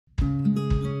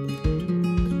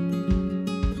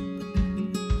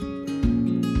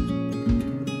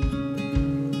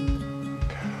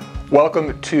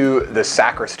Welcome to the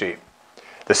sacristy.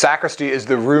 The sacristy is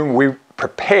the room we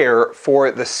prepare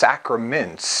for the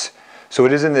sacraments. So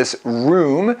it is in this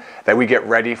room that we get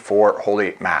ready for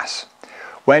Holy Mass.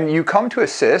 When you come to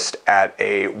assist at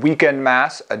a weekend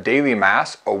Mass, a daily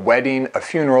Mass, a wedding, a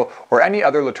funeral, or any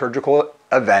other liturgical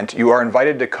event, you are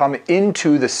invited to come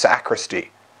into the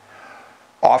sacristy.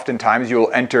 Oftentimes you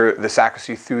will enter the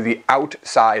sacristy through the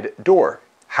outside door.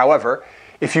 However,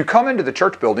 if you come into the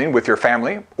church building with your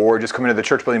family, or just come into the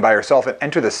church building by yourself and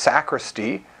enter the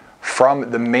sacristy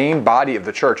from the main body of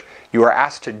the church, you are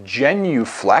asked to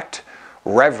genuflect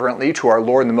reverently to our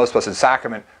Lord in the Most Blessed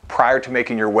Sacrament prior to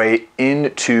making your way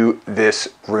into this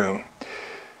room.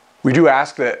 We do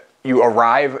ask that you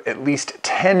arrive at least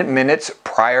 10 minutes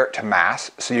prior to Mass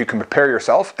so you can prepare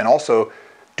yourself and also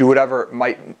do whatever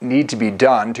might need to be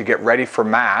done to get ready for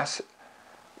Mass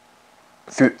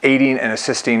through aiding and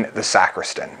assisting the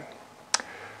sacristan.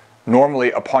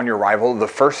 Normally, upon your arrival, the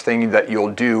first thing that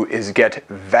you'll do is get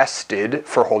vested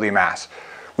for Holy Mass.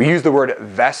 We use the word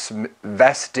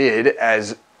vested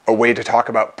as a way to talk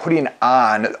about putting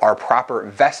on our proper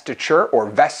vestiture or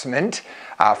vestment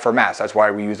for Mass. That's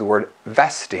why we use the word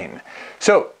vesting.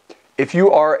 So, if you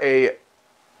are a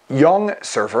young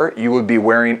server, you would be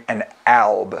wearing an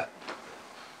alb.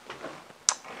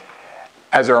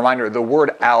 As a reminder, the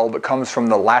word alb comes from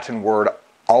the Latin word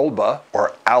alba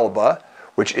or alba,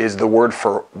 which is the word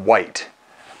for white.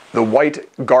 The white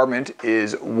garment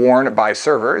is worn by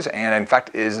servers and in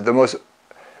fact is the most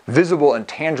visible and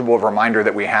tangible reminder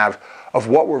that we have of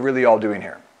what we're really all doing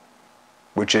here,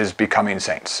 which is becoming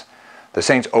saints. The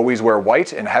saints always wear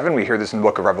white in heaven. We hear this in the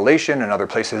book of Revelation and other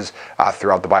places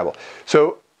throughout the Bible.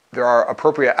 So there are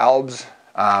appropriate albs.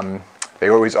 They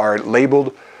always are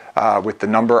labeled with the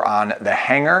number on the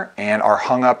hanger and are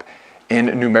hung up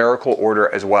in numerical order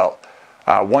as well.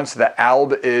 Once the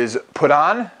alb is put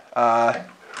on,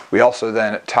 we also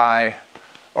then tie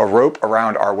a rope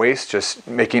around our waist, just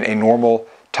making a normal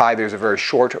tie. There's a very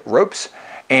short ropes.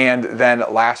 And then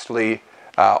lastly,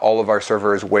 all of our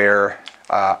servers wear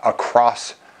a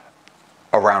cross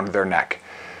around their neck.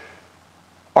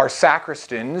 Our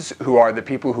sacristans, who are the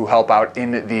people who help out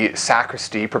in the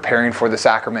sacristy preparing for the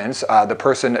sacraments, the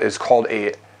person is called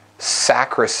a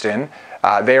sacristan.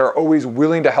 They are always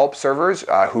willing to help servers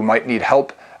who might need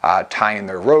help tying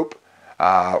their rope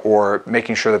or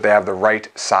making sure that they have the right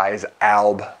size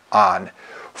alb on.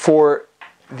 For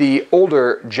the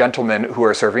older gentlemen who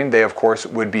are serving, they of course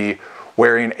would be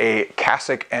wearing a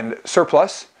cassock and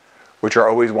surplice, which are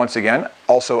always, once again,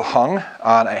 also hung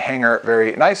on a hanger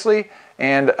very nicely.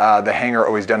 And the hanger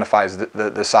always identifies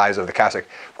the size of the cassock.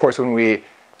 Of course, when we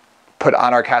put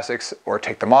on our cassocks or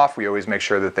take them off, we always make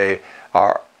sure that they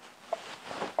are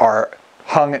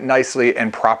hung nicely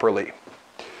and properly.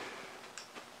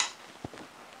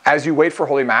 As you wait for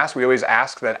Holy Mass, we always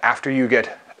ask that after you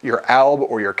get your alb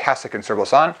or your cassock and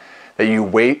surplice on, that you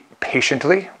wait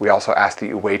patiently. We also ask that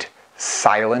you wait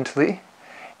silently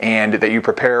and that you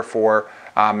prepare for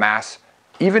Mass,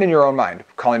 even in your own mind,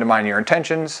 calling to mind your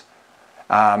intentions,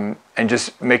 and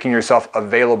just making yourself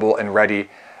available and ready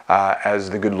as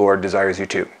the good Lord desires you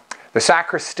to. The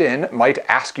sacristan might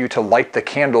ask you to light the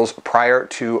candles prior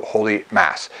to Holy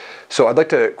Mass. So I'd like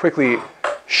to quickly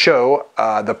show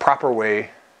the proper way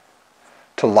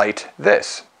to light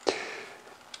this.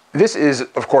 This is,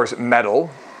 of course, metal.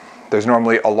 There's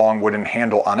normally a long wooden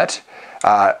handle on it.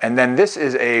 And then this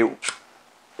is a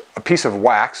piece of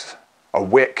wax, a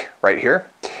wick right here.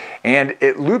 And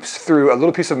it loops through a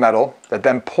little piece of metal that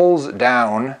then pulls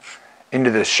down into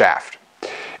this shaft.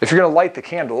 If you're going to light the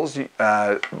candles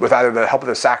with either the help of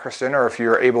the sacristan or if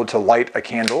you're able to light a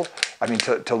candle,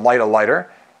 to light a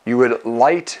lighter, you would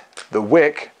light the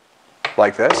wick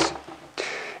like this.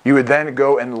 You would then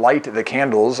go and light the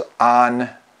candles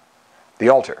on the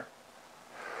altar.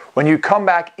 When you come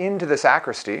back into the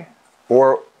sacristy,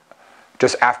 or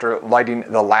just after lighting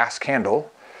the last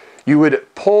candle, you would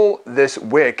pull this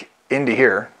wick into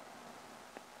here,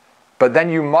 but then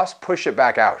you must push it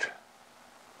back out.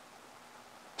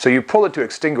 So you pull it to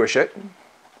extinguish it,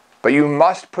 but you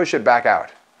must push it back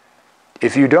out.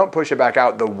 If you don't push it back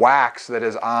out, the wax that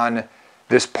is on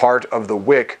this part of the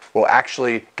wick will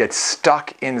actually get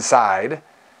stuck inside,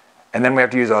 and then we have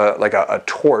to use a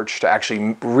torch to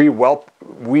actually re-melt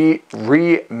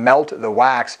the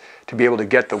wax to be able to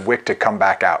get the wick to come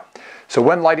back out. So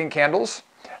when lighting candles,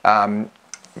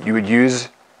 you would use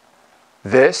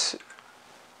this,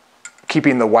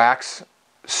 keeping the wax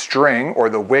string or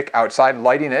the wick outside,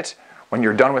 lighting it. When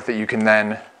you're done with it, you can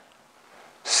then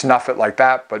snuff it like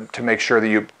that, but to make sure that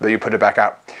you put it back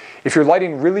out. If you're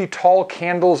lighting really tall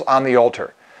candles on the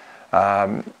altar,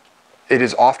 it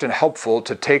is often helpful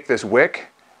to take this wick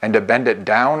and to bend it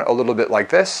down a little bit like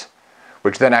this,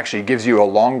 which then actually gives you a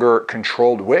longer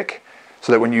controlled wick,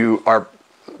 so that when you are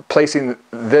placing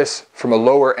this from a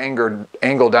lower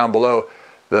angle down below,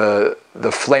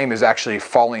 the flame is actually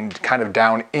falling kind of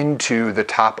down into the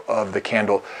top of the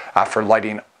candle for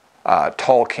lighting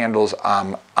tall candles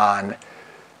on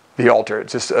the altar.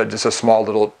 It's just a small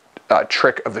little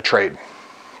trick of the trade.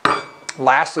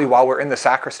 Lastly, while we're in the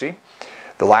sacristy,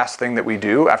 the last thing that we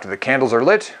do after the candles are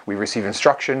lit, we receive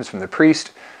instructions from the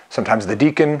priest, sometimes the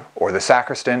deacon or the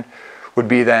sacristan, would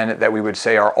be then that we would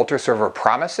say our altar server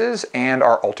promises and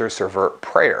our altar server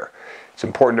prayer. It's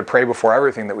important to pray before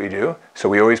everything that we do, so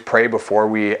we always pray before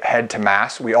we head to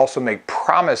Mass. We also make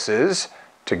promises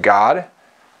to God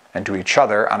and to each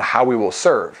other on how we will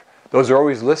serve. Those are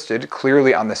always listed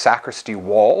clearly on the sacristy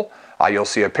wall. You'll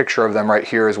see a picture of them right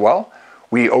here as well.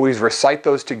 We always recite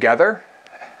those together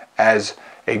as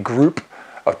a group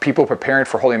of people preparing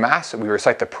for Holy Mass. We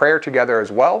recite the prayer together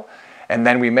as well. And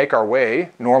then we make our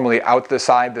way, normally out the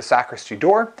side the sacristy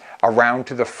door, around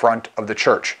to the front of the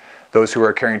church. Those who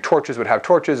are carrying torches would have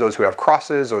torches. Those who have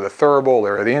crosses or the thurible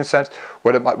or the incense,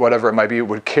 whatever it might be,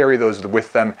 would carry those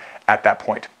with them at that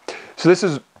point. So this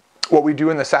is what we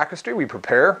do in the sacristy. We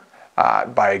prepare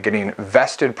by getting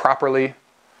vested properly,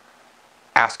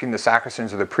 asking the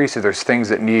sacristans or the priests if there's things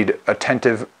that need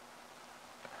attention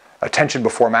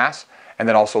before Mass, and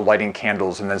then also lighting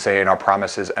candles and then saying our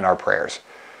promises and our prayers.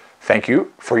 Thank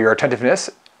you for your attentiveness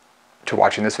to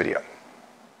watching this video.